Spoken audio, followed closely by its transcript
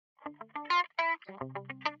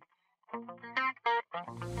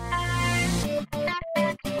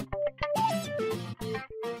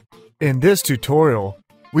In this tutorial,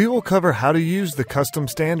 we will cover how to use the Custom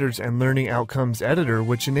Standards and Learning Outcomes editor,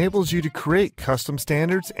 which enables you to create custom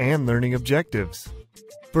standards and learning objectives.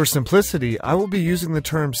 For simplicity, I will be using the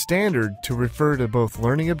term standard to refer to both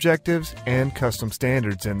learning objectives and custom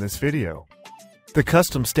standards in this video. The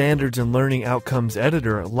Custom Standards and Learning Outcomes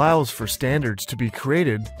editor allows for standards to be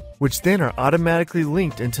created, which then are automatically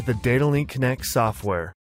linked into the DataLink Connect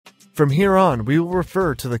software. From here on, we will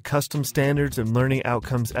refer to the Custom Standards and Learning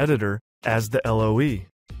Outcomes editor as the LOE.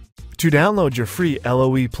 To download your free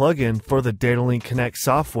LOE plugin for the DataLink Connect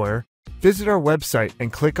software, visit our website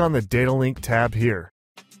and click on the DataLink tab here.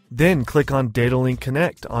 Then click on DataLink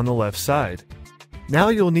Connect on the left side. Now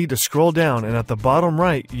you'll need to scroll down, and at the bottom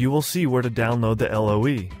right you will see where to download the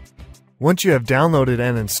LOE. Once you have downloaded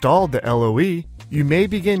and installed the LOE, you may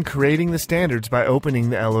begin creating the standards by opening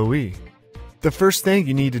the LOE. The first thing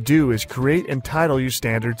you need to do is create and title your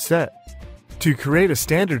standard set. To create a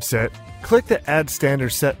standard set, click the Add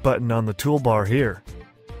Standard Set button on the toolbar here.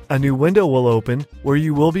 A new window will open where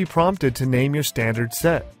you will be prompted to name your standard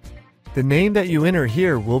set. The name that you enter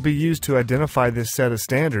here will be used to identify this set of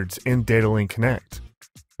standards in DataLink Connect.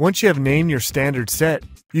 Once you have named your standard set,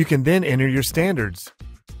 you can then enter your standards.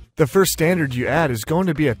 The first standard you add is going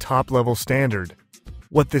to be a top-level standard.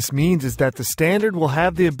 What this means is that the standard will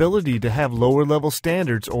have the ability to have lower-level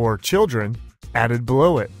standards, or children, added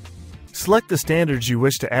below it. Select the standards you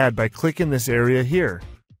wish to add by clicking this area here.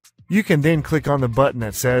 You can then click on the button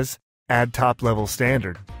that says Add Top-Level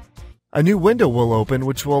Standard. A new window will open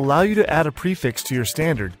which will allow you to add a prefix to your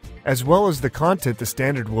standard, as well as the content the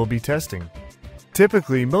standard will be testing.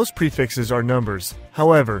 Typically, most prefixes are numbers.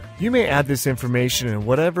 However, you may add this information in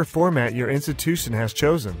whatever format your institution has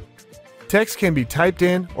chosen. Text can be typed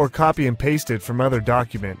in or copy and pasted from other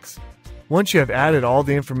documents. Once you have added all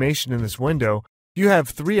the information in this window, you have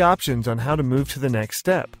three options on how to move to the next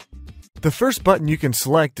step. The first button you can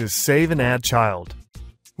select is Save and Add Child.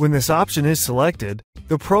 When this option is selected,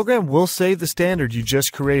 the program will save the standard you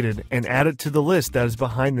just created and add it to the list that is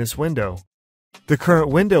behind this window. The current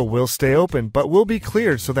window will stay open but will be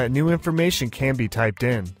cleared so that new information can be typed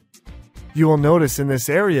in. You will notice in this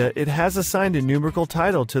area it has assigned a numerical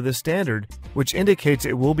title to the standard, which indicates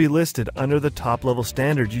it will be listed under the top-level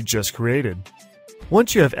standard you just created.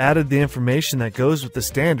 Once you have added the information that goes with the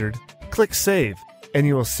standard, click Save, and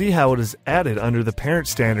you will see how it is added under the parent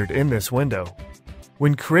standard in this window.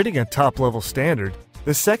 When creating a top-level standard,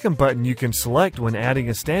 the second button you can select when adding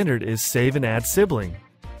a standard is Save and Add Sibling.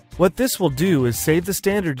 What this will do is save the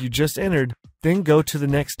standard you just entered, then go to the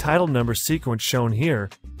next title number sequence shown here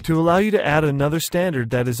to allow you to add another standard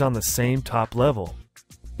that is on the same top level.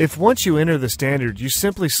 If once you enter the standard you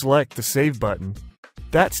simply select the Save button,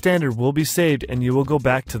 that standard will be saved and you will go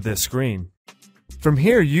back to this screen. From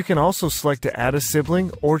here you can also select to add a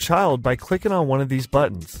sibling or child by clicking on one of these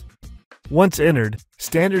buttons. Once entered,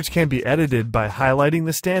 standards can be edited by highlighting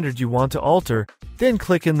the standard you want to alter, then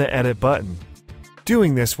clicking the Edit button.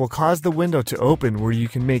 Doing this will cause the window to open where you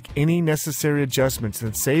can make any necessary adjustments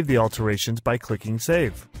and save the alterations by clicking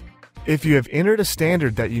Save. If you have entered a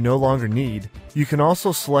standard that you no longer need, you can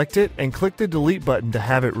also select it and click the Delete button to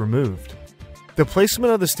have it removed. The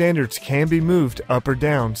placement of the standards can be moved up or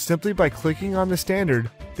down simply by clicking on the standard,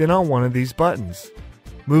 then on one of these buttons.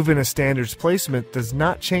 Moving a standard's placement does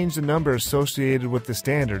not change the number associated with the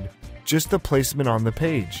standard, just the placement on the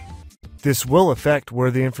page. This will affect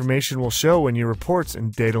where the information will show in your reports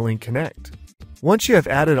in DataLink Connect. Once you have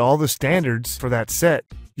added all the standards for that set,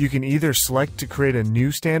 you can either select to create a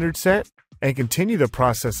new standard set and continue the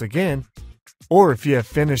process again, or if you have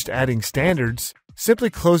finished adding standards,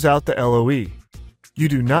 simply close out the LOE. You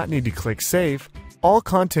do not need to click Save. All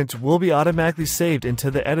contents will be automatically saved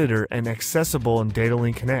into the editor and accessible in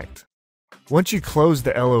DataLink Connect. Once you close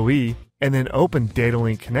the LOE and then open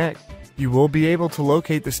DataLink Connect, you will be able to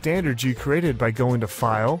locate the standards you created by going to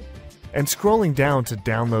File and scrolling down to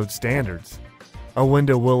Download Standards. A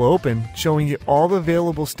window will open showing you all the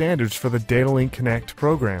available standards for the DataLink Connect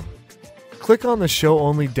program. Click on the Show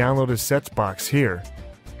Only Downloaded Sets box here,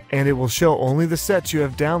 and it will show only the sets you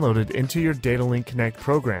have downloaded into your DataLink Connect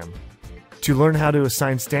program. To learn how to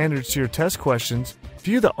assign standards to your test questions,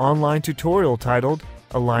 view the online tutorial titled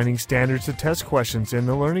Aligning Standards to Test Questions in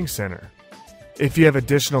the Learning Center. If you have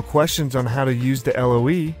additional questions on how to use the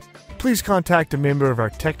LOE, please contact a member of our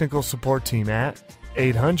technical support team at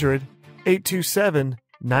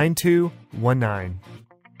 800-827-9219.